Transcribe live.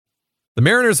The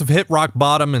Mariners have hit rock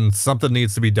bottom and something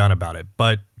needs to be done about it.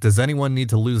 But does anyone need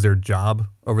to lose their job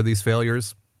over these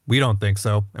failures? We don't think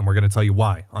so, and we're going to tell you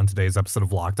why on today's episode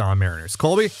of Locked On Mariners.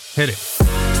 Colby, hit it.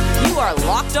 You are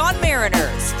Locked On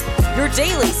Mariners, your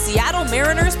daily Seattle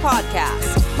Mariners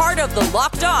podcast, part of the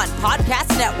Locked On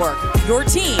Podcast Network, your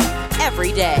team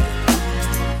every day.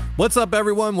 What's up,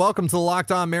 everyone? Welcome to the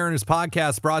Locked On Mariners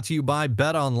podcast, brought to you by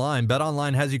BetOnline.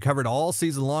 BetOnline has you covered all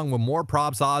season long with more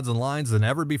props, odds, and lines than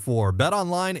ever before.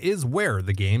 BetOnline is where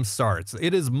the game starts.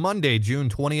 It is Monday, June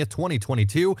 20th,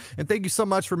 2022, and thank you so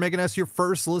much for making us your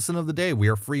first listen of the day. We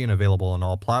are free and available on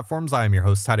all platforms. I am your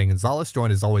host, Tidy Gonzalez,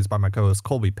 joined as always by my co-host,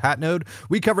 Colby Patnode.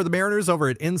 We cover the Mariners over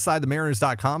at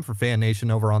InsideTheMariners.com for Fan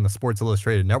Nation over on the Sports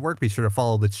Illustrated Network. Be sure to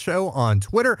follow the show on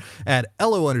Twitter at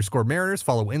LO_Mariners.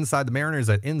 Follow Inside the Mariners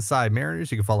at Inside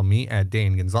Mariners. You can follow me at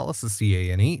Dane Gonzalez, the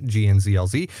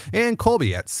CANEGNZLZ, and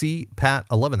Colby at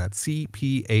CPAT11. That's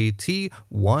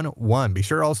CPAT11. Be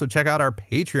sure to also check out our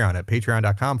Patreon at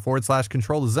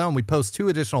patreon.com/Control the Zone. We post 2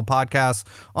 additional podcasts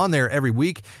on there every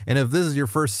week. And if this is your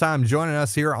first time joining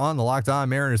us here on the Locked On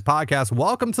Mariners podcast,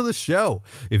 welcome to the show.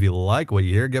 If you like what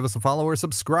you hear, give us a follow or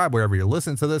subscribe wherever you're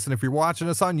listening to this. And if you're watching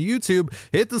us on YouTube,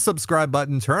 hit the subscribe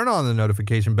button, turn on the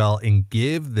notification bell, and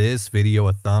give this video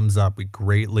a thumbs up. We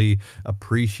greatly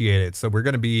appreciate it. So we're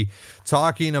going to be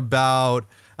talking about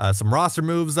some roster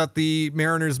moves that the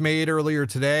Mariners made earlier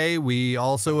today. We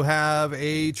also have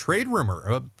a trade rumor,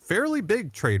 a fairly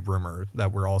big trade rumor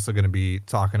that we're also going to be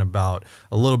talking about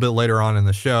a little bit later on in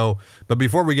the show. But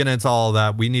before we get into all of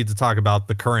that, we need to talk about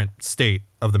the current state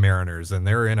of the Mariners, and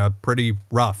they're in a pretty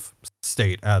rough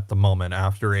state at the moment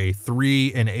after a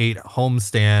 3-8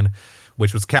 homestand,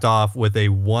 which was capped off with a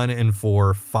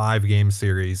 1-4 5-game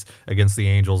series against the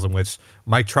Angels, in which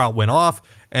Mike Trout went off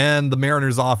and the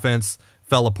Mariners offense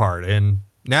fell apart. And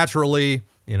naturally,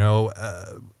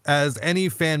 as any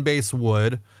fan base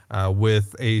would,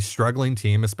 with a struggling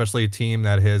team, especially a team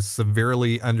that has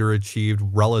severely underachieved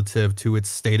relative to its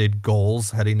stated goals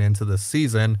heading into the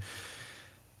season,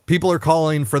 people are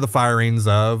calling for the firings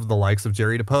of the likes of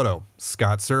Jerry Dipoto,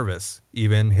 Scott Servais,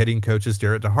 even hitting coaches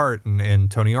Jarrett DeHart and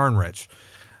Tony Arnrich.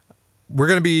 We're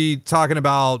going to be talking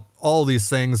about all these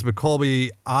things, but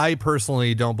Colby, I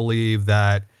personally don't believe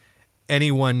that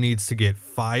anyone needs to get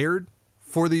fired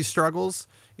for these struggles.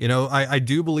 I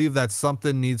do believe that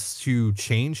something needs to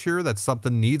change here, that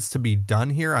something needs to be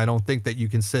done here. I don't think that you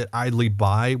can sit idly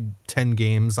by 10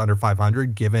 games under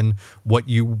 500, given what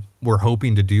you were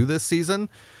hoping to do this season.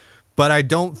 But I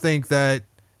don't think that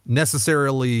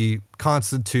necessarily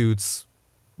constitutes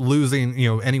losing,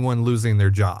 anyone losing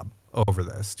their job over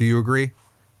this. Do you agree?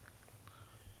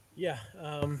 Yeah,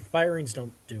 firings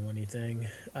don't do anything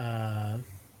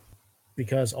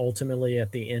because ultimately,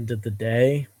 at the end of the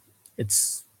day,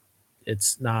 it's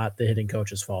not the hitting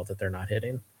coach's fault that they're not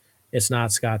hitting. It's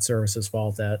not Scott Servais's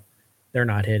fault that they're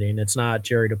not hitting. It's not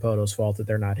Jerry Dipoto's fault that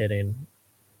they're not hitting.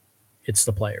 It's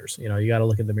the players. You got to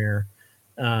look in the mirror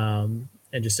and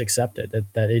just accept it,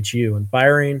 that it's you. And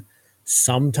firing,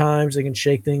 sometimes it can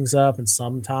shake things up, and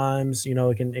sometimes,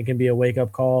 it can be a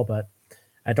wake-up call, but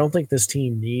I don't think this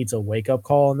team needs a wake-up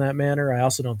call in that manner. I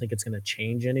also don't think it's going to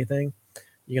change anything.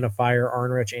 You're going to fire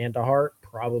Arnrich and DeHart?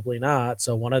 Probably not.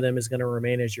 So one of them is going to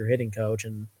remain as your hitting coach,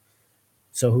 and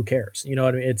so who cares? You know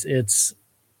what I mean? It's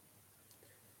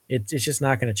just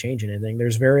not going to change anything.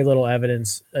 There's very little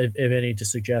evidence, if any, to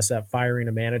suggest that firing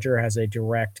a manager has a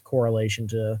direct correlation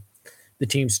to the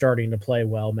team starting to play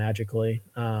well magically.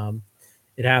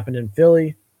 It happened in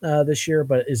Philly this year,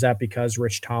 but is that because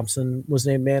Rich Thompson was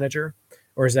named manager,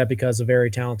 or is that because a very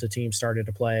talented team started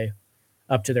to play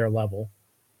up to their level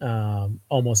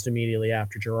almost immediately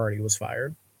after Girardi was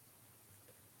fired?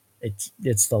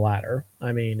 It's the latter.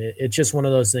 I mean, it's just one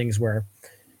of those things where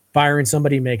firing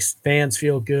somebody makes fans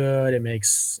feel good. It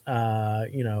makes,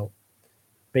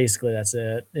 basically that's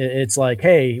it. It's like,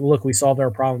 hey, look, we solved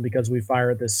our problem because we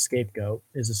fired this scapegoat,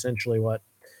 is essentially what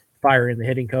firing the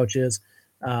hitting coach is.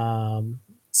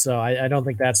 So I don't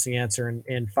think that's the answer.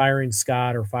 And firing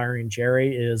Scott or firing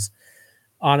Jerry is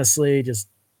honestly just,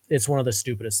 it's one of the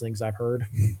stupidest things I've heard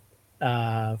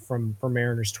from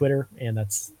Mariners Twitter. And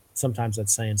sometimes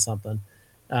that's saying something.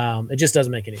 It just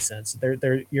doesn't make any sense.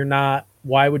 You're not,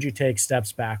 why would you take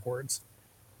steps backwards?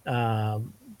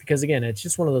 Because again, it's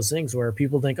just one of those things where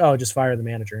people think, oh, just fire the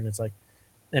manager. And it's like,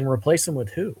 and replace him with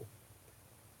who?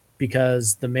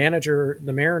 Because the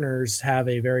Mariners have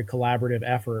a very collaborative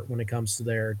effort when it comes to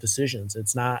their decisions.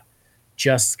 It's not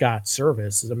just Scott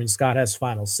Servais. I mean, Scott has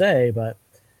final say, but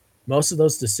most of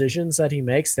those decisions that he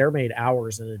makes, they're made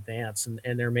hours in advance,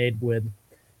 and they're made with,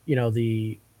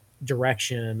 the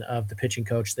direction of the pitching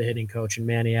coach, the hitting coach, and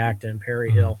Manny Acta and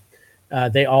Perry Hill.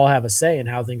 they all have a say in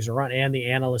how things are run, and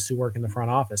the analysts who work in the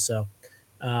front office. So,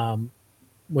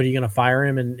 what are you going to fire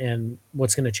him, and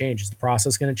what's going to change? Is the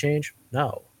process going to change?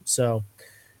 No. So,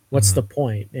 what's the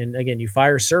point? And again, you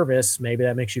fire Service, maybe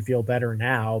that makes you feel better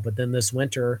now, but then this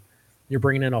winter, you're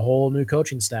bringing in a whole new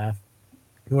coaching staff.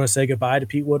 You want to say goodbye to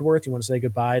Pete Woodworth? You want to say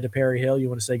goodbye to Perry Hill? You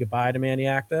want to say goodbye to Manny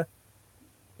Acta?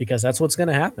 Because that's what's going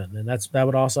to happen, and that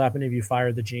would also happen if you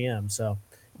fire the GM. So,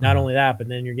 not only that, but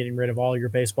then you're getting rid of all your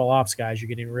baseball ops guys. You're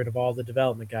getting rid of all the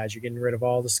development guys. You're getting rid of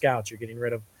all the scouts. You're getting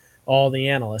rid of all the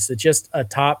analysts. It's just a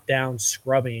top-down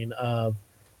scrubbing of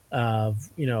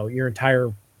your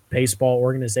entire baseball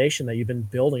organization that you've been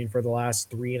building for the last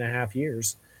 3.5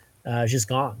 years. It's just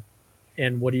gone.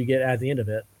 And what do you get at the end of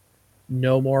it?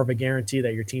 No more of a guarantee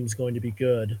that your team's going to be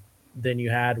good than you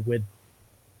had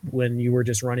when you were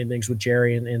just running things with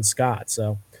Jerry and Scott.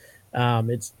 So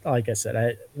it's like I said,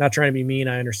 I'm not trying to be mean.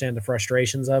 I understand the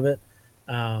frustrations of it.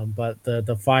 But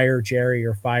the fire Jerry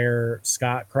or fire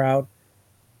Scott crowd,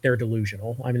 they're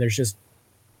delusional. I mean,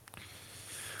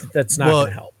 that's not going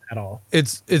to help at all.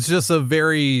 It's just a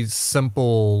very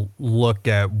simple look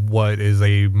at what is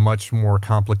a much more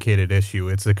complicated issue.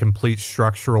 It's a complete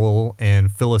structural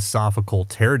and philosophical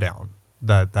teardown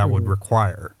that would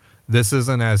require. This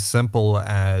isn't as simple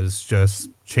as just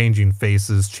changing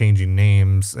faces, changing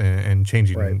names, and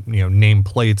changing name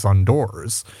plates on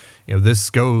doors. This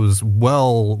goes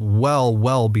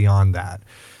well beyond that.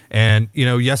 And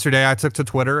yesterday I took to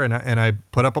Twitter and I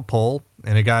put up a poll,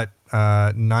 and it got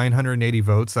 980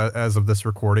 votes as of this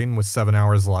recording, with 7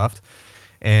 hours left,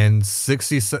 and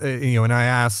 60. And I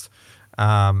asked,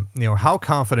 how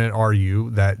confident are you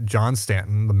that John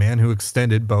Stanton, the man who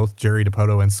extended both Jerry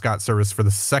Dipoto and Scott Service for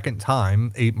the second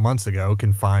time 8 months ago,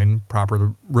 can find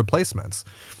proper replacements?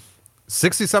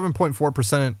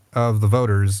 67.4% of the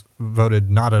voters voted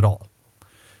not at all.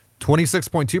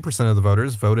 26.2% of the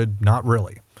voters voted not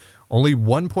really. Only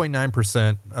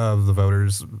 1.9% of the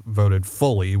voters voted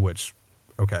fully, which,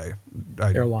 okay.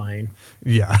 They're lying.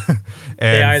 Yeah.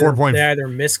 And they either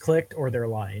misclicked or they're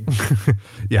lying.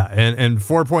 Yeah. And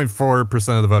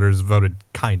 4.4% of the voters voted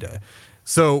kinda.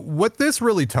 So what this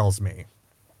really tells me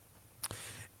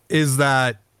is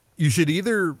that you should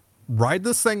either ride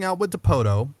this thing out with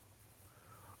Dipoto,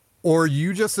 or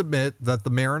you just admit that the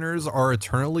Mariners are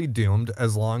eternally doomed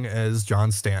as long as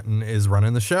John Stanton is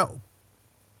running the show.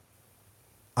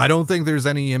 I don't think there's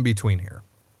any in between here.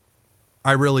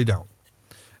 I really don't.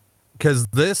 Because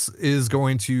this is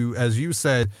going to, as you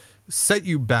said, set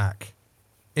you back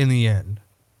in the end.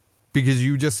 Because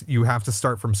you have to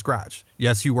start from scratch.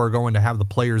 Yes, you are going to have the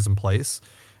players in place.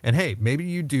 And hey, maybe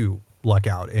you do luck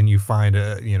out and you find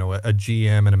a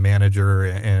GM and a manager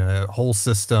and a whole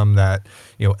system that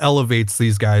elevates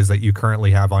these guys that you currently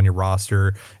have on your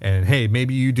roster. And hey,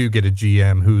 maybe you do get a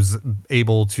GM who's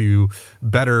able to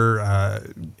better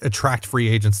attract free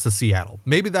agents to Seattle.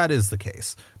 Maybe that is the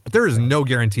case, but there is no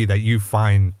guarantee that you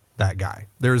find that guy.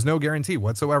 There is no guarantee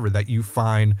whatsoever that you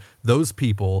find those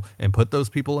people and put those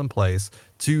people in place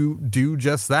to do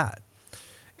just that.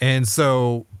 And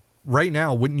so right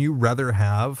now, wouldn't you rather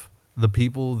have the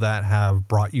people that have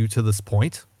brought you to this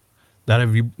point, that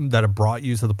have brought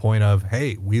you to the point of,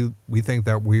 hey, we think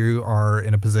that we are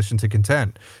in a position to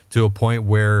contend, to a point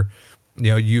where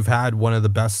you've had one of the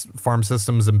best farm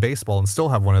systems in baseball and still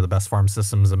have one of the best farm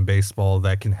systems in baseball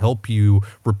that can help you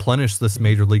replenish this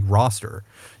major league roster.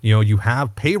 You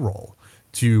have payroll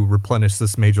to replenish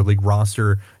this major league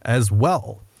roster as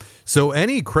well. So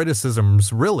any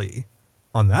criticisms really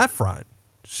on that front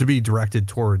should be directed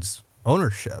towards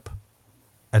ownership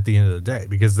at the end of the day,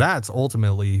 because that's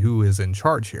ultimately who is in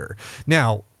charge here.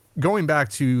 Now, going back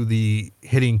to the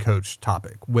hitting coach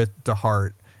topic with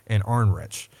DeHart and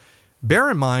Arnrich, bear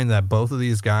in mind that both of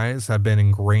these guys have been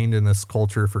ingrained in this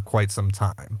culture for quite some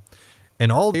time.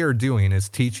 And all they are doing is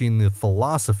teaching the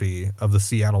philosophy of the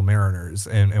Seattle Mariners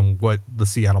and what the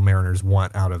Seattle Mariners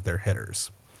want out of their hitters.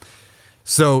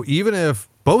 So even if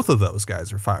both of those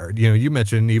guys are fired, you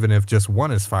mentioned even if just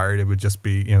one is fired, it would just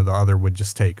be, the other would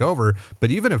just take over.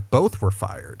 But even if both were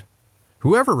fired,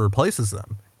 whoever replaces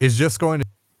them is just going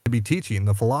to be teaching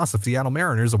the philosophy of Seattle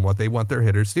Mariners and what they want their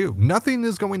hitters to do. Nothing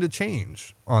is going to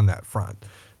change on that front.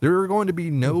 There are going to be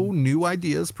no new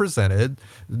ideas presented.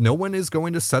 No one is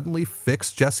going to suddenly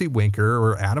fix Jesse Winker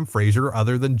or Adam Frazier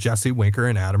other than Jesse Winker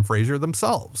and Adam Frazier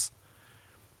themselves.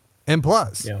 And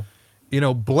plus,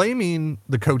 blaming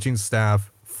the coaching staff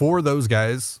for those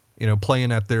guys,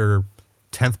 playing at their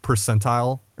 10th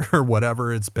percentile or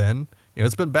whatever it's been,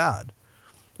 it's been bad,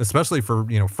 especially for,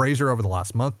 Frazier over the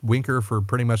last month, Winker for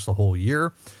pretty much the whole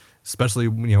year, especially,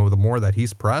 the more that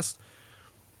he's pressed,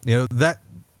 that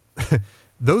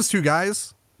Those two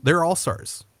guys, they're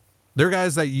all-stars. They're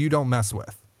guys that you don't mess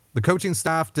with. The coaching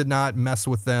staff did not mess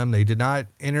with them. They did not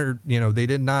introduce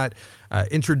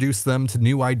them to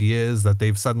new ideas that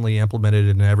they've suddenly implemented,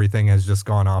 and everything has just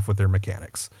gone off with their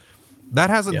mechanics. That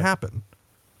hasn't happened.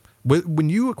 When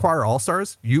you acquire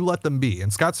all-stars, you let them be.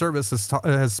 And Scott Service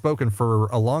has spoken for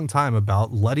a long time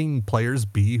about letting players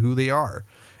be who they are.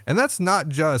 And that's not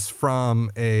just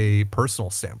from a personal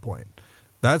standpoint.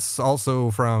 That's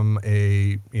also from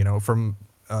a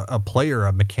player,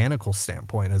 a mechanical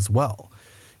standpoint as well.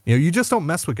 You just don't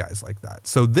mess with guys like that.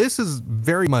 So this is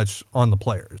very much on the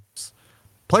players.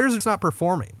 Players are just not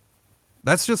performing.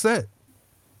 That's just it.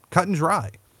 Cut and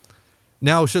dry.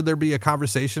 Now, should there be a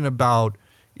conversation about,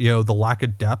 the lack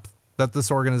of depth that this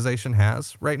organization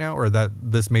has right now, or that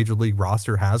this major league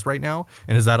roster has right now?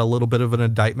 And is that a little bit of an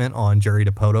indictment on Jerry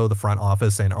Dipoto, the front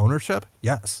office, and ownership?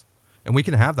 Yes. And we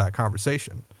can have that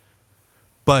conversation.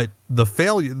 But the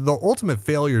ultimate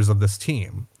failures of this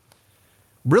team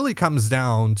really comes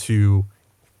down to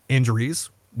injuries,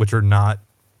 which are not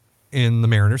in the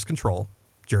Mariners' control.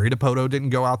 Jerry Dipoto didn't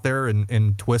go out there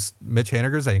and twist Mitch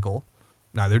Haniger's ankle.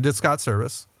 Neither did Scott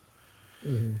Service.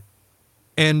 Mm-hmm.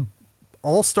 And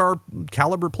all-star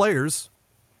caliber players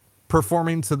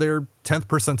performing to their 10th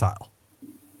percentile.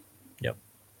 Yep.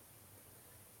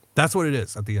 That's what it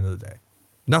is at the end of the day.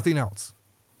 Nothing else.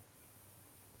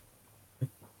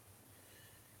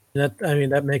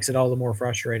 That makes it all the more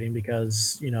frustrating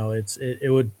because,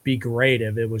 it would be great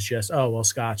if it was just,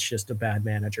 Scott's just a bad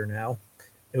manager now.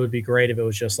 It would be great if it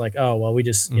was just like, we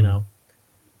just,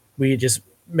 we just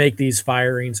make these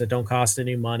firings that don't cost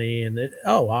any money. And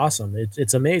awesome.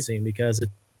 It's amazing because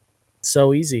it's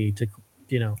so easy to,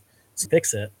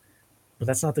 fix it. But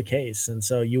that's not the case. And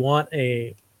so you want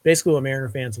basically what Mariner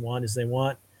fans want is they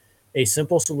want a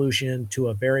simple solution to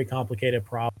a very complicated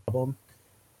problem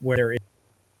where there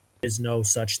is no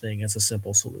such thing as a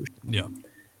simple solution. Yeah.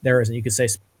 There isn't. You could say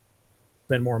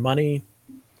spend more money.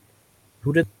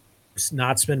 Who did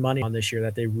not spend money on this year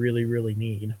that they really, really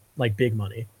need? Like big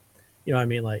money.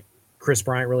 Like Chris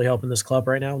Bryant really helping this club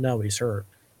right now? No, he's hurt.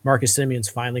 Marcus Simeon's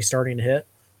finally starting to hit.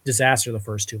 Disaster the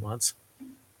first 2 months.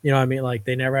 Like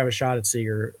they never have a shot at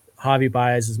Seager. Javi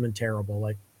Baez has been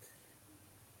terrible.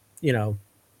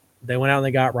 They went out and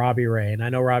they got Robbie Ray. And I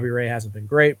know Robbie Ray hasn't been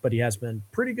great, but he has been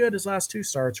pretty good his last 2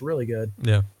 starts, really good.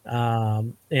 Yeah.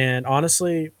 And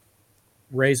honestly,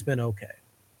 Ray's been okay.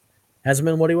 Hasn't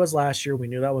been what he was last year. We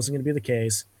knew that wasn't going to be the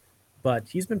case, but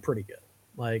he's been pretty good.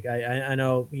 Like I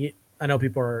know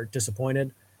people are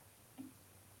disappointed.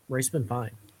 Ray's been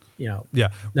fine. Yeah.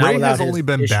 Ray has only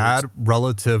been bad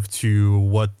relative to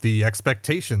what the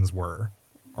expectations were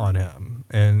on him.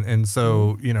 And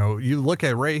so, you look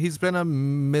at Ray, he's been a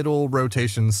middle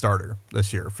rotation starter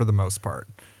this year for the most part.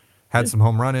 Had some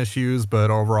home run issues,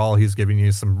 but overall he's giving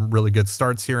you some really good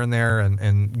starts here and there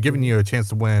and giving you a chance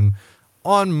to win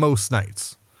on most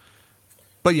nights.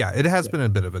 But yeah, it has been a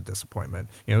bit of a disappointment.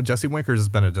 Jesse Winkers has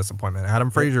been a disappointment.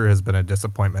 Adam Frazier has been a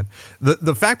disappointment.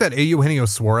 The fact that Eugenio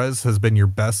Suarez has been your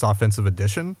best offensive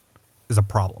addition is a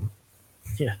problem.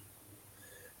 Yeah.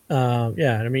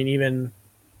 Even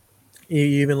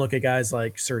you even look at guys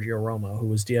like Sergio Romo, who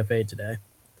was DFA'd today.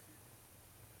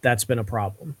 That's been a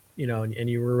problem, and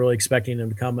you were really expecting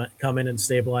him to come in and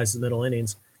stabilize the middle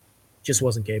innings. Just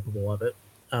wasn't capable of it.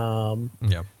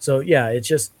 So yeah, it's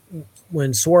just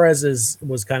when Suarez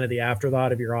was kind of the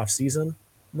afterthought of your off season,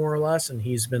 more or less, and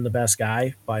he's been the best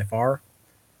guy by far.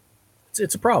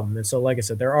 It's a problem. And so, like I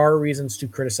said, there are reasons to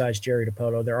criticize Jerry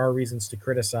Dipoto. There are reasons to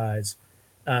criticize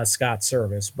Scott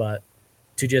Service, but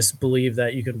to just believe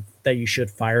that you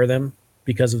should fire them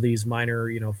because of these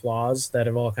minor, flaws that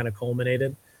have all kind of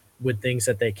culminated with things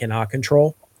that they cannot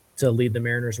control to lead the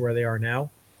Mariners where they are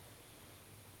now.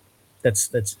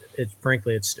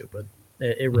 Frankly, it's stupid.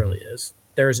 It really is.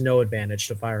 There is no advantage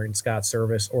to firing Scott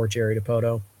Service or Jerry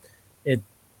Dipoto.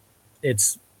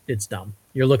 It's dumb.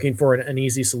 You're looking for an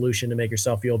easy solution to make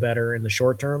yourself feel better in the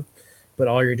short term, but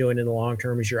all you're doing in the long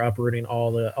term is you're uprooting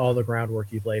all the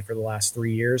groundwork you've laid for the last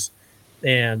 3 years.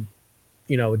 And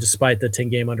despite the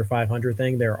 10-game under 500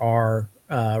 thing, there are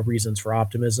reasons for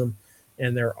optimism,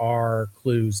 and there are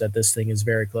clues that this thing is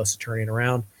very close to turning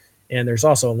around. And there's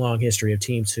also a long history of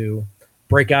teams who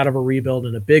break out of a rebuild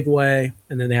in a big way,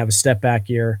 and then they have a step back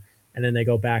year, and then they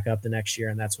go back up the next year,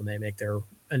 and that's when they make their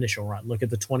initial run. Look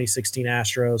at the 2016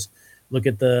 Astros. Look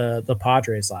at the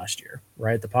Padres last year,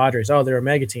 right? The Padres, they're a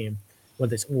mega team. When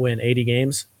they win 80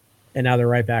 games, and now they're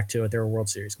right back to it. They're a World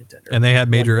Series contender. And they had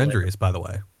major injuries, by the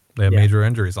way. They have Yeah. major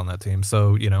injuries on that team.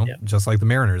 So, Yeah. just like the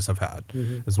Mariners have had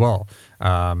Mhm. as well.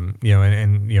 And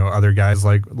other guys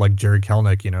like Jerry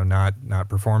Kelnick, not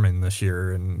performing this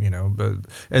year.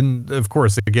 And of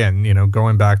course, again,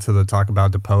 going back to the talk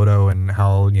about Dipoto and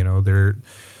how, there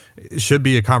should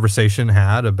be a conversation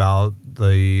had about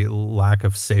the lack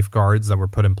of safeguards that were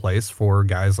put in place for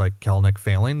guys like Kelnick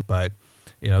failing. But,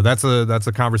 that's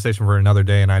a conversation for another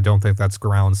day. And I don't think that's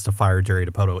grounds to fire Jerry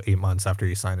Dipoto 8 months after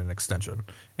he signed an extension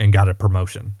and got a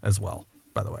promotion as well,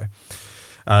 by the way.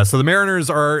 So the Mariners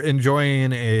are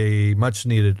enjoying a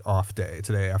much-needed off day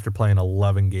today after playing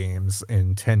 11 games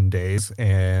in 10 days,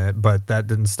 but that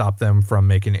didn't stop them from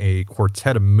making a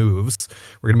quartet of moves.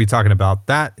 We're going to be talking about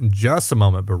that in just a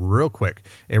moment, but real quick,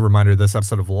 a reminder, this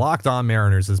episode of Locked On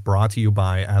Mariners is brought to you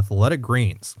by Athletic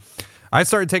Greens. I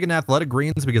started taking Athletic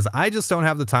Greens because I just don't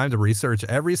have the time to research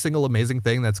every single amazing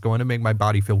thing that's going to make my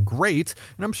body feel great,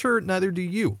 and I'm sure neither do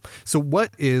you. So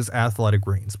what is Athletic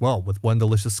Greens? Well, with one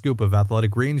delicious scoop of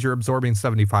Athletic Greens, you're absorbing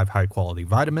 75 high-quality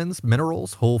vitamins,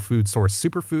 minerals, whole food source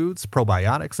superfoods,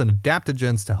 probiotics, and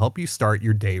adaptogens to help you start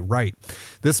your day right.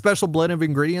 This special blend of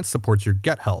ingredients supports your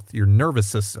gut health, your nervous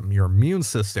system, your immune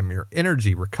system, your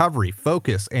energy, recovery,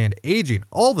 focus, and aging,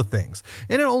 all the things.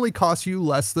 And it only costs you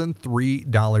less than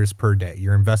 $3 per day.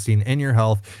 You're investing in your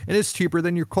health, and it's cheaper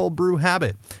than your cold brew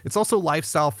habit. It's also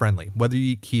lifestyle friendly, whether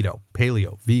you eat keto,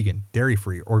 paleo, vegan,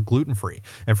 dairy-free, or gluten-free.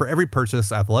 And for every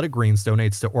purchase, Athletic Greens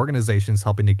donates to organizations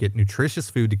helping to get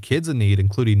nutritious food to kids in need,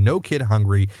 including No Kid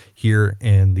Hungry here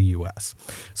in the U.S.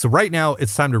 So right now,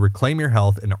 it's time to reclaim your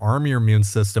health and arm your immune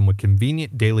system with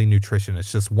convenient daily nutrition.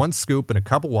 It's just one scoop and a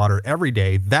cup of water every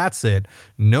day. That's it.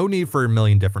 No need for a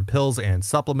million different pills and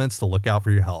supplements to look out for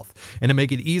your health. And to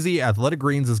make it easy, Athletic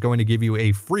Greens is going to give you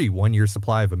a free 1-year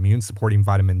supply of immune-supporting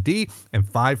vitamin D and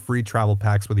 5 free travel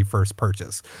packs with your first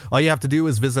purchase. All you have to do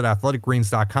is visit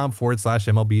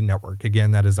athleticgreens.com/MLB Network.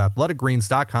 Again, that is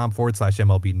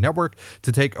athleticgreens.com/MLB Network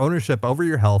to take ownership over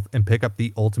your health and pick up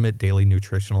the ultimate daily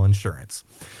nutritional insurance.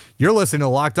 You're listening to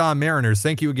Locked On Mariners.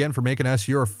 Thank you again for making us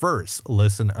your first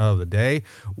listen of the day.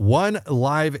 One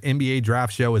live NBA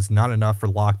draft show is not enough for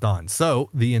Locked On, so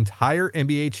the entire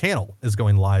NBA channel is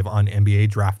going live on NBA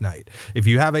Draft Night. If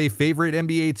you have a favorite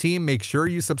NBA team, make sure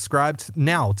you subscribe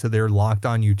now to their Locked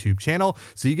On YouTube channel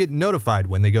so you get notified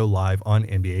when they go live on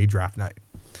NBA Draft Night.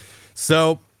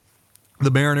 So the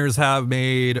Mariners have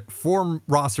made 4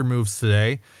 roster moves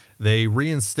today. They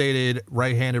reinstated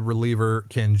right-handed reliever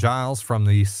Ken Giles from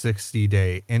the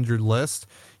 60-day injured list.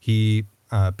 He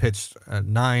pitched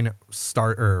 9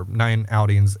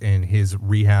 outings in his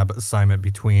rehab assignment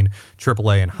between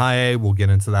AAA and High A. We'll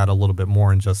get into that a little bit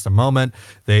more in just a moment.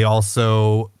 They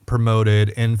also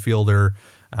promoted infielder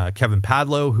Kevin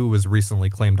Padlo, who was recently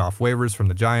claimed off waivers from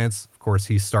the Giants. Of course,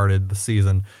 he started the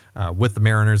season with the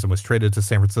Mariners and was traded to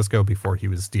San Francisco before he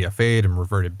was DFA'd and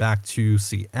reverted back to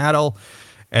Seattle.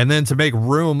 And then to make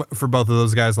room for both of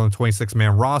those guys on the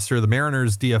 26-man roster, the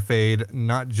Mariners DFA'd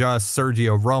not just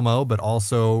Sergio Romo, but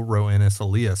also Roenis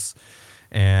Elias.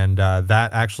 And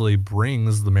that actually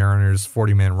brings the Mariners'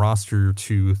 40-man roster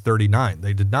to 39.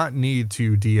 They did not need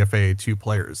to DFA 2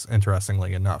 players,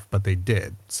 interestingly enough, but they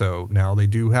did. So now they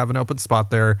do have an open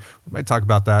spot there. We might talk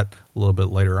about that a little bit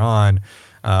later on.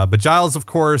 But Giles, of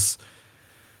course,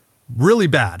 really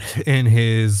bad in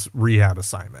his rehab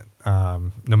assignment.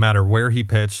 No matter where he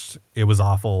pitched, it was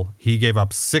awful. He gave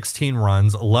up 16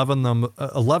 runs, 11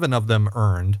 of them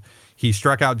earned. He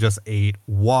struck out just 8,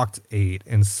 walked 8,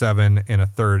 and 7 in a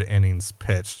third innings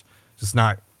pitched. Just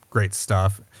not great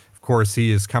stuff. Of course,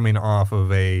 he is coming off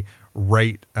of a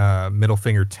right middle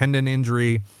finger tendon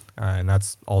injury, and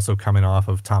that's also coming off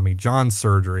of Tommy John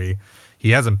surgery. He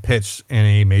hasn't pitched in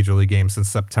a major league game since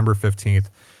September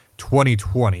 15th,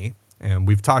 2020. And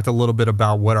we've talked a little bit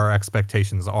about what our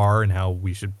expectations are and how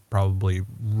we should probably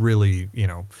really,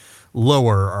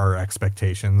 lower our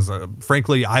expectations.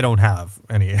 Frankly, I don't have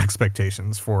any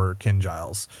expectations for Ken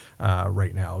Giles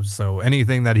right now. So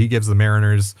anything that he gives the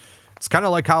Mariners, it's kind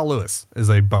of like Kyle Lewis, is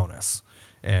a bonus.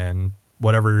 And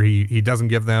whatever he doesn't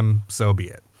give them, so be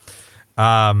it.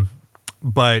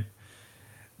 But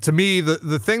to me,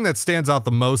 the thing that stands out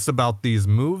the most about these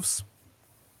moves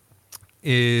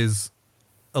is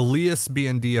Elias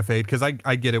being DFA'd, because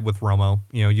I get it with Romo.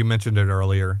 You mentioned it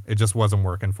earlier. It just wasn't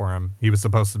working for him. He was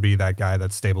supposed to be that guy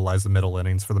that stabilized the middle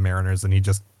innings for the Mariners, and he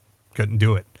just couldn't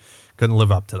do it. Couldn't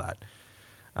live up to that.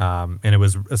 And it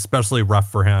was especially rough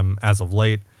for him as of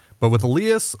late. But with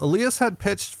Elias had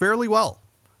pitched fairly well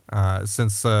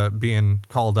since being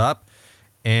called up.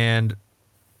 And,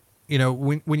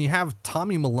 when you have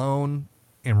Tommy Milone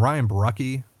and Ryan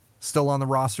Borucki still on the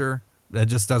roster, that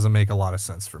just doesn't make a lot of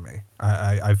sense for me.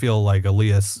 I feel like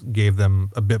Elias gave them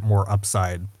a bit more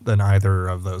upside than either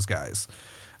of those guys.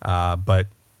 But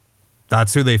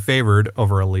that's who they favored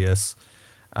over Elias.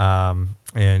 And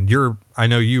I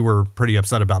know you were pretty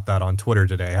upset about that on Twitter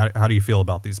today. How do you feel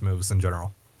about these moves in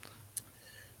general?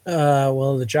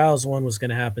 Well, the Giles one was going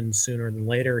to happen sooner than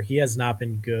later. He has not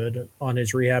been good on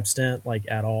his rehab stint, like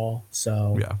at all.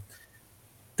 So Yeah.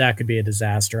 that could be a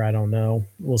disaster. I don't know.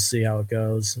 We'll see how it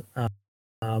goes.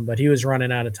 But he was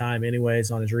running out of time anyways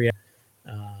on his rehab.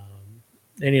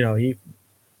 And, he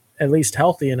at least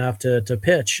healthy enough to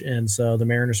pitch. And so the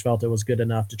Mariners felt it was good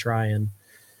enough to try and,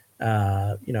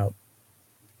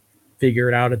 figure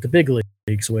it out at the big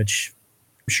leagues, which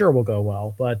I'm sure will go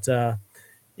well. But that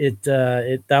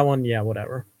one, yeah,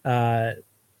 whatever. And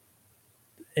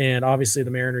obviously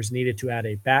the Mariners needed to add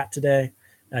a bat today.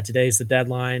 Today's the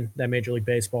deadline that Major League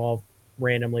Baseball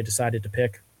randomly decided to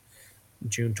pick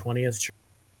June 20th.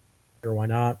 Sure, why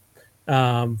not?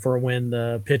 For when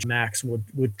the pitch max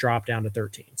would drop down to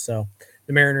 13. So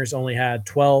the Mariners only had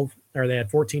 14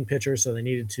 pitchers, so they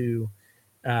needed to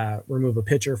remove a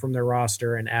pitcher from their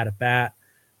roster and add a bat.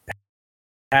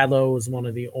 Padlo was one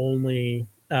of the only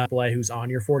play who's on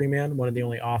your 40-man, one of the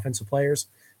only offensive players.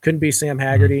 Couldn't be Sam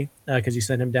Haggerty because you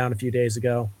sent him down a few days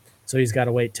ago. So he's got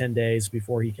to wait 10 days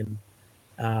before he can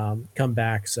come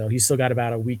back. So he's still got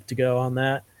about a week to go on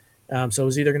that. So it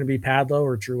was either going to be Padlo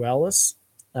or Drew Ellis.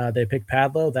 They picked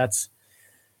Padlo. That's,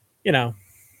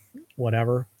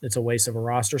 whatever. It's a waste of a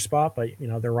roster spot, but,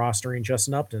 they're rostering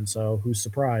Justin Upton. So who's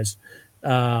surprised?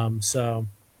 So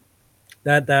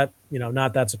that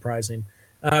not that surprising.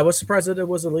 I was surprised that it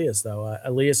was Elias, though.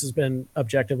 Elias has been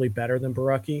objectively better than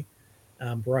Borucki.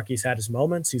 Borucki's had his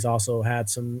moments. He's also had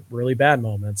some really bad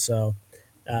moments. So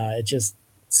it just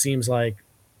seems like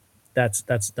that's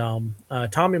dumb.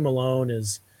 Tommy Milone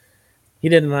he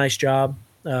did a nice job,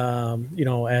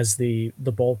 as the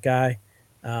bulk guy.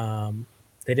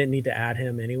 They didn't need to add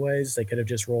him anyways. They could have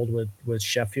just rolled with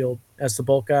Sheffield as the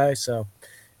bulk guy. So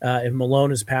if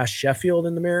Milone is past Sheffield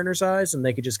in the Mariners' eyes, then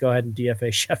they could just go ahead and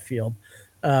DFA Sheffield.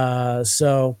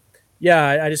 So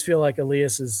yeah, I just feel like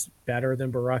Elias is better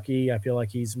than Borucki. I feel like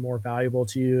he's more valuable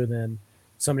to you than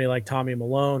somebody like Tommy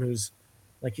Milone, who's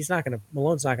like,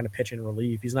 Malone's not going to pitch in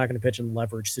relief. He's not going to pitch in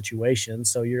leverage situations.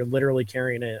 So you're literally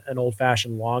carrying an old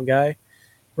fashioned long guy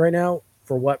right now.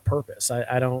 For what purpose?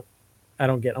 I don't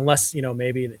get, unless,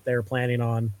 maybe they're planning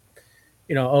on,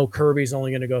 Kirby's only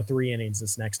going to go 3 innings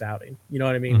this next outing. You know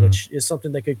what I mean? Mm-hmm. Which is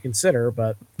something they could consider,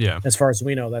 but yeah, as far as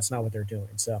we know, that's not what they're doing.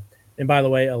 So, and by the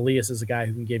way, Elias is a guy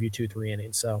who can give you 2-3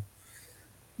 innings. So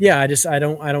yeah, I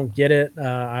don't get it.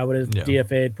 I would have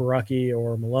DFA'd Borucki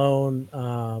or Milone.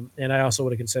 And I also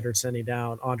would have considered sending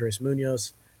down Andres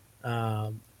Munoz.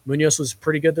 Munoz was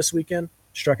pretty good this weekend.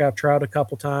 Struck out Trout a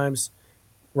couple times,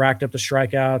 racked up the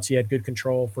strikeouts. He had good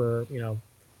control for,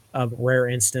 a rare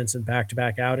instance in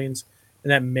back-to-back outings.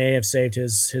 And that may have saved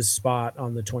his spot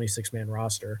on the 26-man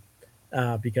roster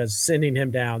because sending him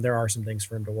down, there are some things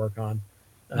for him to work on.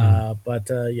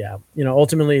 But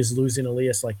ultimately is losing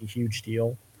Elias like a huge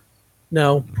deal?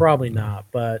 No, probably not.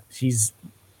 But he's,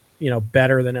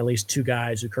 better than at least 2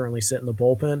 guys who currently sit in the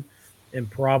bullpen and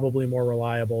probably more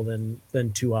reliable than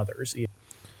 2 others.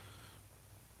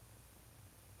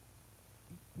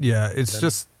 Yeah, it's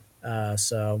just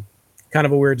so kind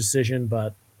of a weird decision,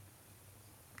 but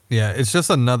yeah, it's just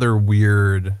another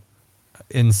weird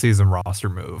in-season roster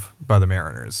move by the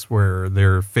Mariners where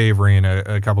they're favoring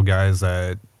a couple guys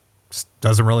that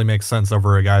doesn't really make sense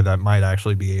over a guy that might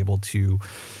actually be able to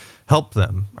help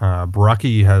them.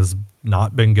 Borucki has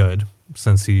not been good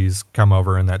since he's come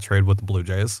over in that trade with the Blue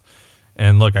Jays.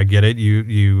 And look, I get it.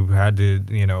 You had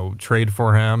to, trade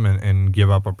for him and give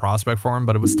up a prospect for him,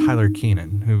 but it was Tyler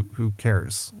Keenan. Who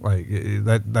cares? Like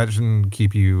that shouldn't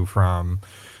keep you from,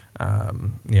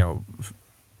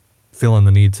 feeling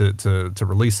the need to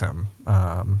release him.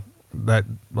 That,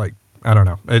 like, I don't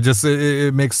know.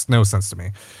 It makes no sense to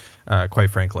me, quite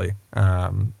frankly.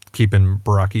 Keeping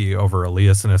Borucki over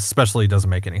Elias, and especially doesn't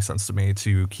make any sense to me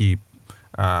to keep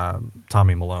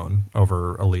Tommy Milone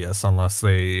over Elias unless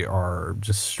they are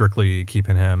just strictly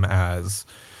keeping him as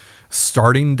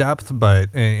starting depth, but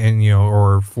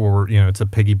or for to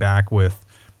piggyback with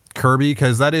Kirby,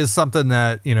 because that is something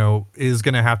that is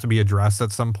going to have to be addressed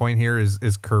at some point here is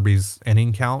Kirby's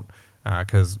inning count,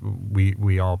 because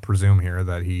we all presume here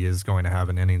that he is going to have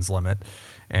an innings limit,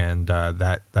 and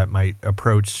that might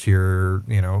approach here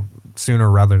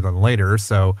sooner rather than later.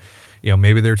 So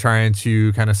maybe they're trying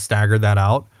to kind of stagger that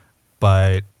out,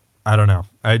 but I don't know.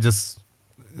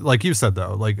 like you said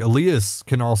though, like Elias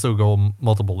can also go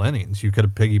multiple innings. You could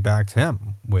have piggybacked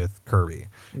him with Kirby,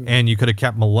 and you could have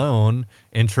kept Malone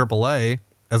in AAA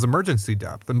as emergency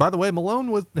depth. And by the way,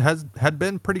 Malone had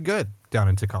been pretty good down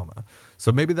in Tacoma,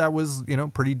 so maybe that was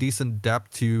pretty decent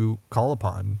depth to call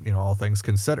upon. All things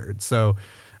considered. So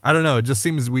I don't know. It just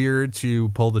seems weird to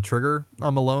pull the trigger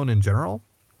on Malone in general.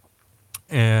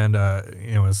 And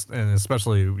and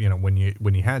especially when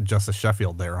you had Justice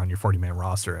Sheffield there on your 40-man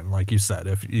roster, and like you said,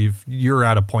 if you're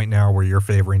at a point now where you're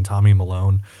favoring Tommy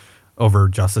Malone over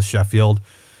Justice Sheffield,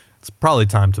 it's probably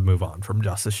time to move on from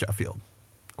Justice Sheffield,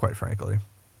 quite frankly.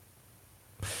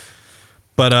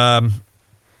 But all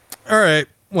right,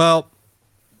 well,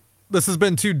 this has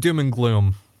been too doom and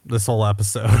gloom this whole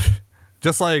episode,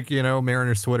 just like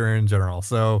Mariners Twitter in general.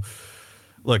 So.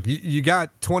 Look, you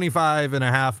got 25 and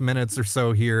a half minutes or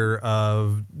so here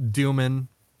of dooming,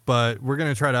 but we're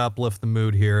going to try to uplift the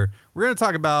mood here. We're going to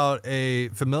talk about a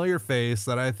familiar face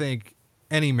that I think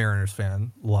any Mariners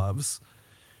fan loves,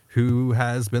 who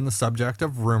has been the subject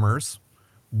of rumors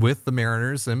with the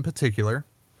Mariners in particular.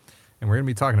 And we're going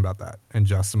to be talking about that in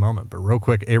just a moment. But real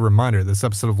quick, a reminder, this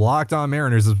episode of Locked On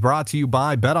Mariners is brought to you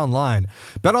by BetOnline.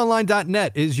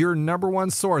 BetOnline.net is your number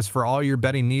one source for all your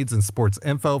betting needs and sports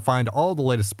info. Find all the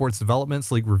latest sports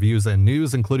developments, league reviews, and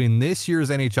news, including this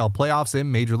year's NHL playoffs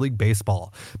and Major League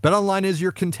Baseball. BetOnline is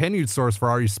your continued source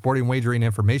for all your sporting wagering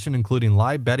information, including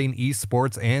live betting,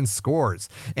 esports, and scores.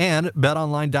 And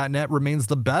BetOnline.net remains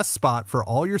the best spot for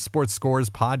all your sports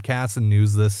scores, podcasts, and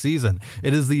news this season.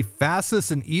 It is the fastest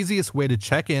and easiest way to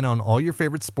check in on all your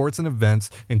favorite sports and events,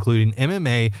 including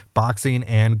MMA, boxing,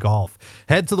 and golf.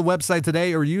 Head to the website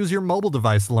today or use your mobile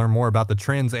device to learn more about the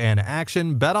trends and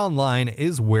action. BetOnline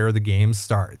is where the game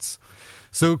starts.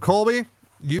 So, Colby,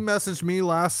 you messaged me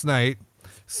last night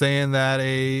saying that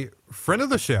a friend of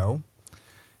the show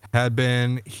had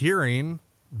been hearing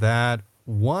that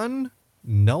one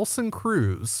Nelson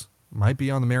Cruz might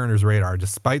be on the Mariners' radar,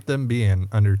 despite them being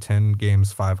under 10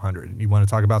 games 500. You want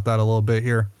to talk about that a little bit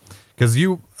here? Because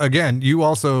you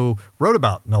also wrote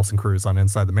about Nelson Cruz on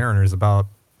Inside the Mariners about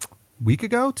a week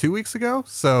ago, 2 weeks ago.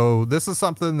 So this is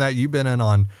something that you've been in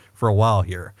on for a while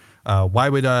here. Why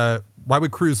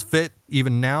would Cruz fit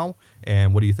even now?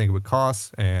 And what do you think it would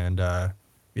cost? And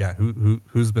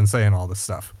who's been saying all this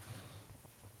stuff?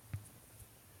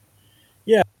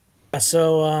 Yeah.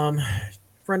 So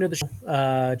friend of the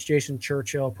show, Jason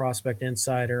Churchill, Prospect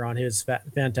Insider, on his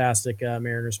fantastic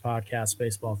Mariners podcast,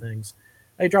 Baseball Things.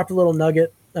 He dropped a little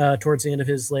nugget towards the end of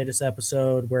his latest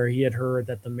episode where he had heard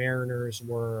that the Mariners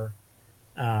were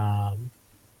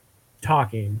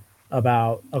talking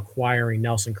about acquiring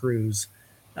Nelson Cruz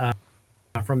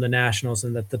from the Nationals,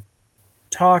 and that the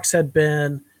talks had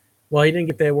been, well, he didn't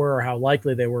get they were or how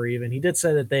likely they were even. He did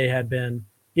say that he had been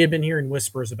hearing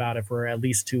whispers about it for at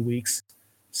least 2 weeks.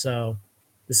 So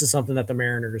this is something that the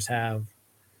Mariners have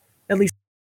at least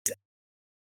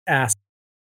asked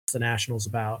the Nationals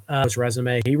about. His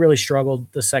resume, he really struggled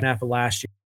the second half of last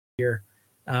year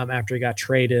after he got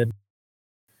traded.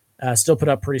 Still put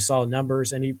up pretty solid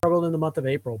numbers, and he struggled in the month of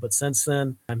April, but since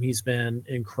then he's been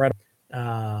incredible.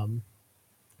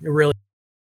 It really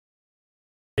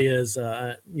is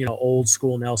old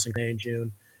school Nelson in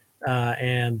June,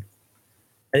 and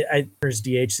there's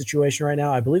DH situation right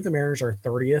now. I believe the Mariners are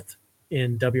 30th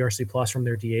in WRC plus from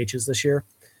their DHs this year.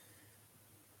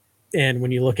 And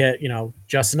when you look at,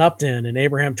 Justin Upton and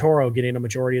Abraham Toro getting a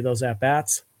majority of those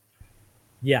at-bats,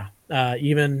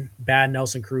 even bad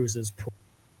Nelson Cruz is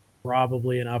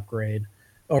probably an upgrade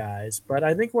over guys. But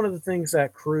I think one of the things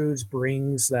that Cruz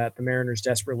brings that the Mariners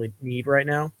desperately need right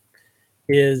now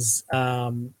is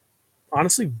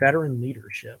honestly veteran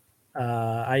leadership.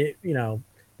 The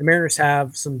Mariners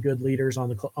have some good leaders on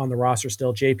the roster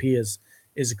still. JP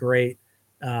is great,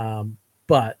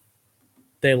 but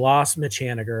they lost Mitch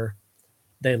Haniger.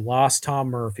 They lost Tom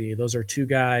Murphy. Those are two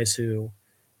guys who,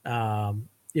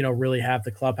 really have the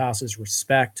clubhouse's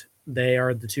respect. They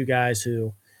are the two guys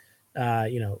who,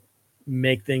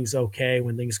 make things okay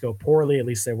when things go poorly. At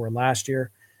least they were last year.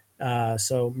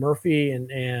 So Murphy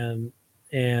and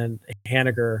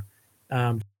Haniger,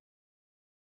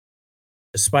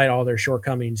 despite all their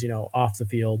shortcomings, off the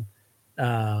field,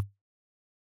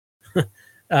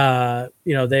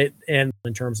 they, and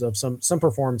in terms of some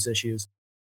performance issues,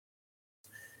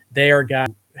 they are guys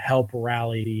who help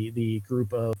rally the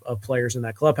group of players in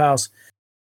that clubhouse,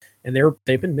 and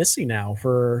they've been missing now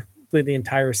for the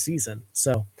entire season.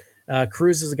 So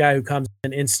Cruz is a guy who comes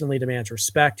and instantly demands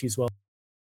respect. He's well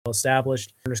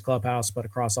established in his clubhouse, but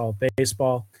across all of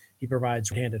baseball, he provides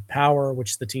handed power,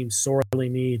 which the team sorely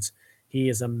needs. He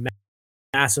is a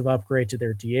massive upgrade to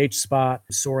their DH spot,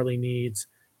 sorely needs.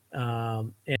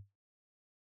 And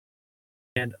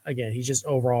again, he's just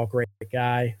overall great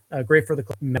guy, great for the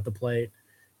club at the plate.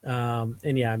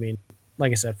 And yeah, I mean,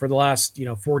 like I said, for the last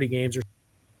 40 games or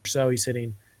so, he's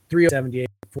hitting 378,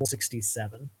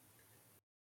 467.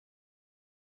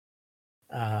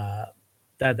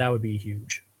 That would be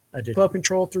huge. Club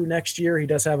control through next year. He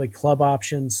does have a club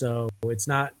option, so it's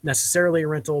not necessarily a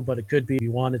rental, but it could be if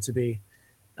you want it to be.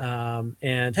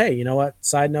 And hey, you know what?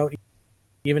 Side note,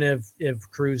 even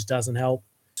if Cruz doesn't help,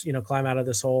 climb out of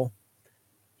this hole,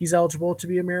 he's eligible to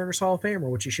be a Mariners Hall of Famer,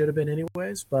 which he should have been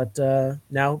anyways. But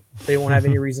now they won't have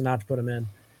any reason not to put him in.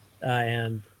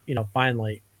 And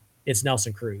finally, it's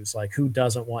Nelson Cruz. Like, who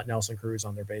doesn't want Nelson Cruz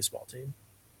on their baseball team?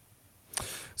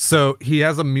 So he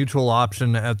has a mutual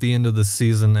option at the end of the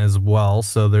season as well.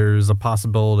 So there's a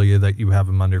possibility that you have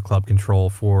him under club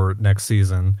control for next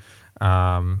season.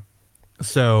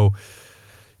 So,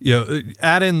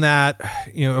 add in that,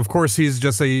 of course, he's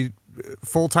just a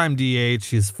full-time DH.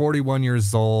 He's 41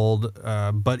 years old,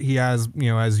 but he has,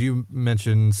 as you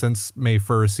mentioned, since May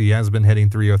 1st, he has been hitting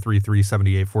 303,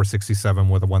 378, 467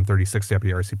 with a 136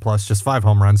 WRC plus, just 5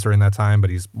 home runs during that time, but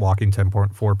he's walking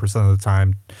 10.4% of the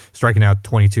time, striking out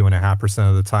 22.5%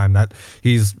 of the time. That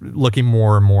he's looking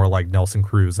more and more like Nelson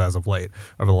Cruz as of late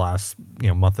over the last,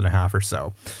 month and a half or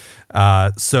so.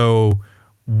 So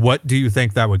what do you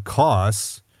think that would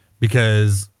cost?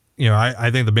 Because I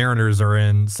think the Mariners are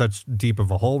in such deep of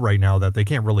a hole right now that they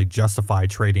can't really justify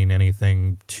trading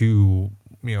anything to,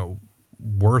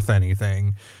 worth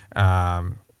anything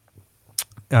for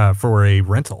a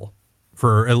rental,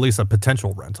 for at least a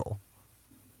potential rental.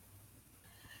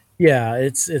 Yeah,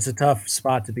 it's a tough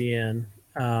spot to be in,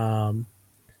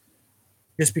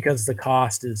 just because the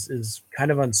cost is kind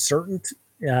of uncertain.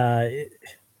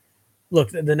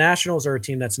 Look, the Nationals are a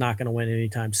team that's not going to win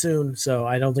anytime soon, so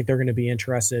I don't think they're going to be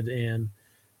interested in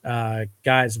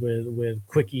guys with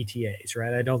quick ETAs,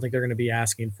 right? I don't think they're going to be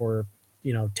asking for,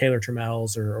 Taylor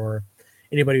Trammell's or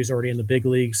anybody who's already in the big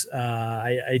leagues.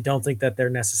 I don't think that they're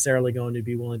necessarily going to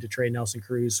be willing to trade Nelson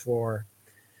Cruz for,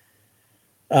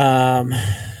 I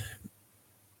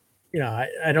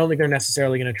don't think they're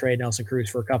necessarily going to trade Nelson Cruz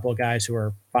for a couple of guys who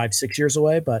are 5-6 years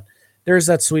away, but there's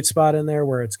that sweet spot in there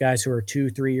where it's guys who are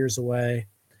 2-3 years away.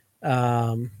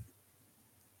 I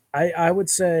would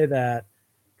say that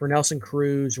for Nelson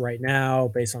Cruz right now,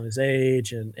 based on his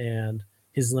age and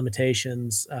his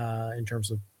limitations in terms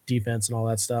of defense and all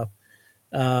that stuff,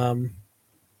 I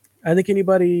think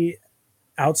anybody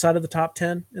outside of the top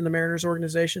 10 in the Mariners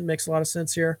organization makes a lot of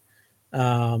sense here.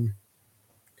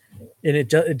 And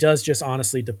it does just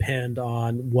honestly depend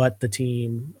on what the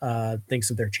team thinks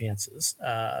of their chances.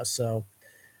 So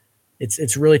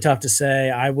it's really tough to say.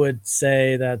 I would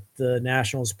say that the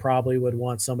Nationals probably would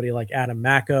want somebody like Adam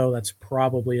Macko. That's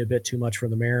probably a bit too much for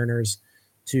the Mariners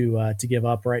to give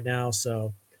up right now.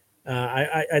 So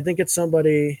I think it's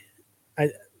somebody.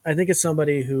 I think it's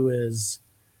somebody who is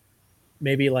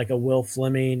maybe like a Will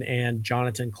Fleming and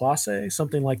Jonathan Clase,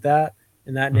 something like that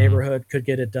in that neighborhood could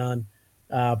get it done.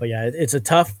 But yeah, it's a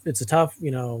tough,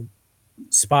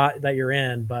 spot that you're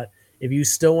in. But if you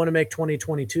still want to make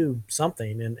 2022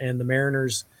 something, and the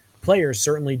Mariners players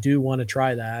certainly do want to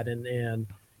try that, and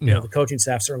the coaching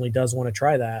staff certainly does want to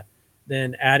try that,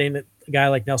 then adding a guy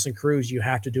like Nelson Cruz, you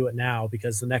have to do it now,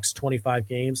 because the next 25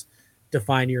 games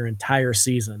define your entire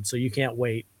season. So you can't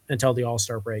wait until the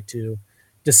All-Star break to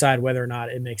decide whether or not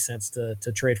it makes sense to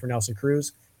trade for Nelson Cruz.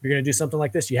 If you're going to do something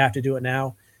like this, you have to do it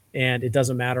now. And it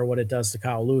doesn't matter what it does to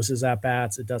Kyle Lewis's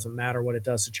at-bats. It doesn't matter what it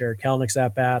does to Jared Kelenich's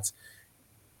at-bats.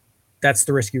 That's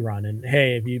the risk you run. And,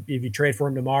 hey, if you trade for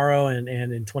him tomorrow and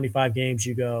in 25 games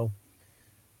you go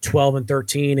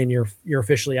 12-13 and you're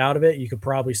officially out of it, you could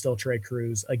probably still trade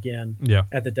Cruz again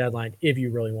at the deadline if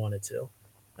you really wanted to.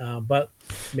 But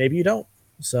maybe you don't.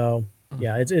 So,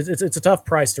 yeah, it's a tough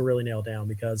price to really nail down,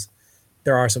 because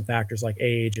there are some factors like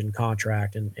age and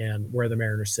contract and where the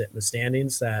Mariners sit in the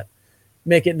standings that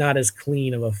make it not as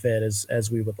clean of a fit as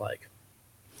we would like.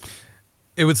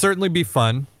 It would certainly be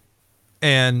fun.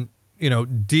 And,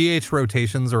 DH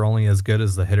rotations are only as good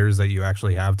as the hitters that you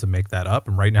actually have to make that up.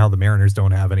 And right now the Mariners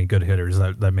don't have any good hitters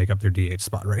that make up their DH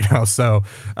spot right now. So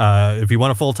if you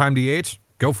want a full-time DH,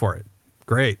 go for it.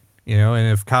 Great. And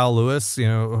if Kyle Lewis,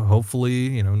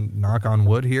 hopefully, knock on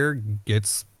wood here,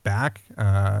 gets back,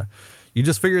 you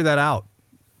just figure that out.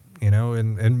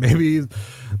 And maybe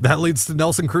that leads to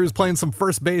Nelson Cruz playing some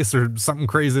first base or something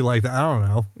crazy like that. I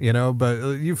don't know,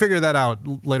 but you figure that out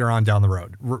later on down the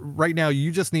road. Right now,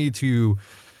 you just need to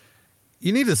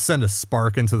send a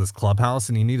spark into this clubhouse,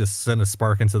 and you need to send a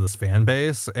spark into this fan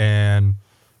base. And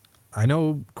I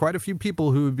know quite a few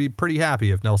people who would be pretty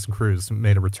happy if Nelson Cruz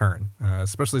made a return,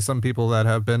 especially some people that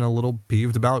have been a little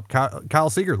peeved about Kyle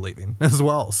Seager leaving as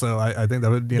well. So I think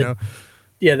that would,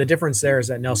 Yeah, the difference there is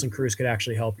that Nelson Cruz could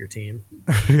actually help your team.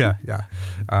 yeah.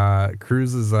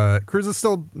 Cruz is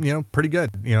still, pretty good.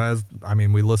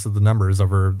 We listed the numbers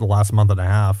over the last month and a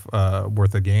half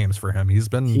worth of games for him. He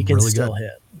can really still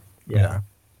good. Hit.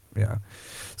 Yeah.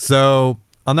 So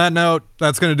on that note,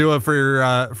 that's going to do it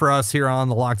for us here on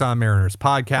the Locked On Mariners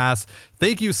podcast.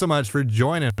 Thank you so much for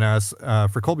joining us.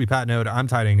 For Colby Patnode, I'm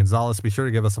Ty Dane Gonzalez. Be sure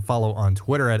to give us a follow on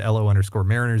Twitter at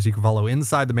 @LO_Mariners. You can follow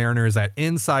Inside the Mariners at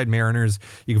Inside Mariners.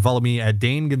 You can follow me at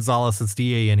Dane Gonzalez. That's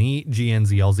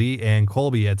DaneGNZLZ, and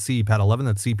Colby at CPAT11.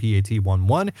 That's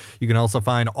CPAT11. You can also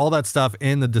find all that stuff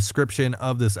in the description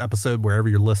of this episode, wherever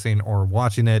you're listening or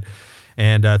watching it.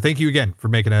 And thank you again for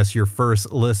making us your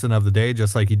first listen of the day,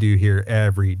 just like you do here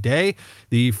every day.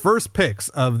 The first picks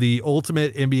of the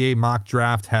Ultimate NBA Mock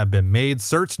Draft have been made.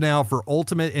 Search now for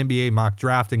Ultimate NBA Mock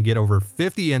Draft and get over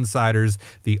 50 insiders,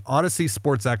 the Odyssey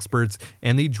sports experts,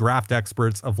 and the draft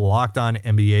experts of Locked On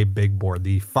NBA Big Board.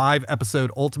 The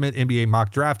 5-episode Ultimate NBA Mock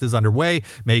Draft is underway.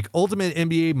 Make Ultimate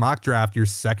NBA Mock Draft your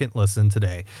second listen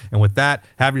today. And with that,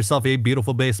 have yourself a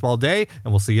beautiful baseball day,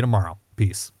 and we'll see you tomorrow.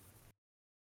 Peace.